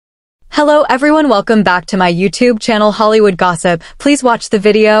Hello everyone, welcome back to my YouTube channel Hollywood Gossip. Please watch the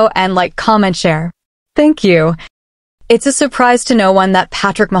video and like, comment, share. Thank you. It's a surprise to no one that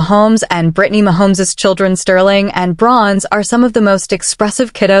Patrick Mahomes and Brittany Mahomes' children Sterling and Bronze are some of the most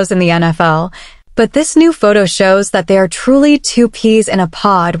expressive kiddos in the NFL. But this new photo shows that they are truly two peas in a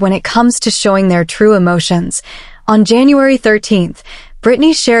pod when it comes to showing their true emotions. On January 13th,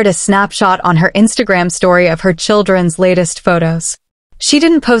 Brittany shared a snapshot on her Instagram story of her children's latest photos. She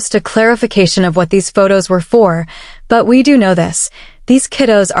didn't post a clarification of what these photos were for, but we do know this. These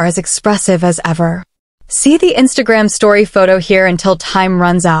kiddos are as expressive as ever. See the Instagram story photo here until time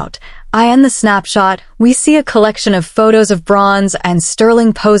runs out. In the snapshot, we see a collection of photos of Bronze and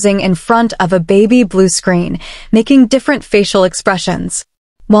Sterling posing in front of a baby blue screen, making different facial expressions.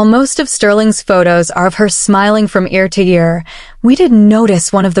 While most of Sterling's photos are of her smiling from ear to ear, we did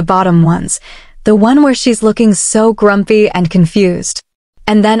notice one of the bottom ones, the one where she's looking so grumpy and confused.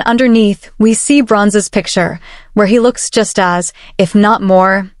 And then underneath, we see Bronze's picture, where he looks just as, if not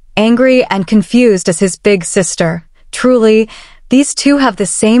more, angry and confused as his big sister. Truly, these two have the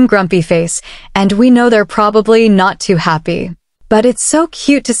same grumpy face, and we know they're probably not too happy. But it's so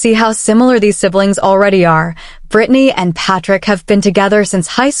cute to see how similar these siblings already are. Brittany and Patrick have been together since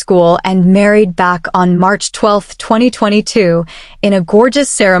high school and married back on March 12, 2022, in a gorgeous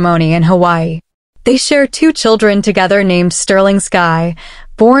ceremony in Hawaii. They share two children together named Sterling Sky,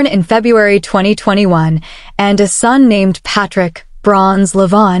 born in February 2021, and a son named Patrick Bronze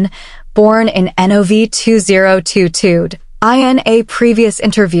Levon, born in NOV 2022. In a previous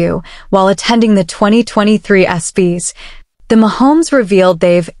interview, while attending the 2023 ESPYs, the Mahomes revealed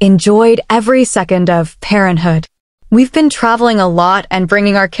they've enjoyed every second of parenthood. "We've been traveling a lot and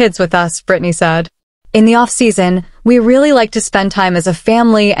bringing our kids with us," Brittany said. "In the off-season, we really like to spend time as a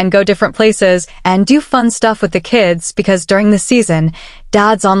family and go different places and do fun stuff with the kids because during the season,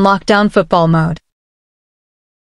 Dad's on lockdown football mode."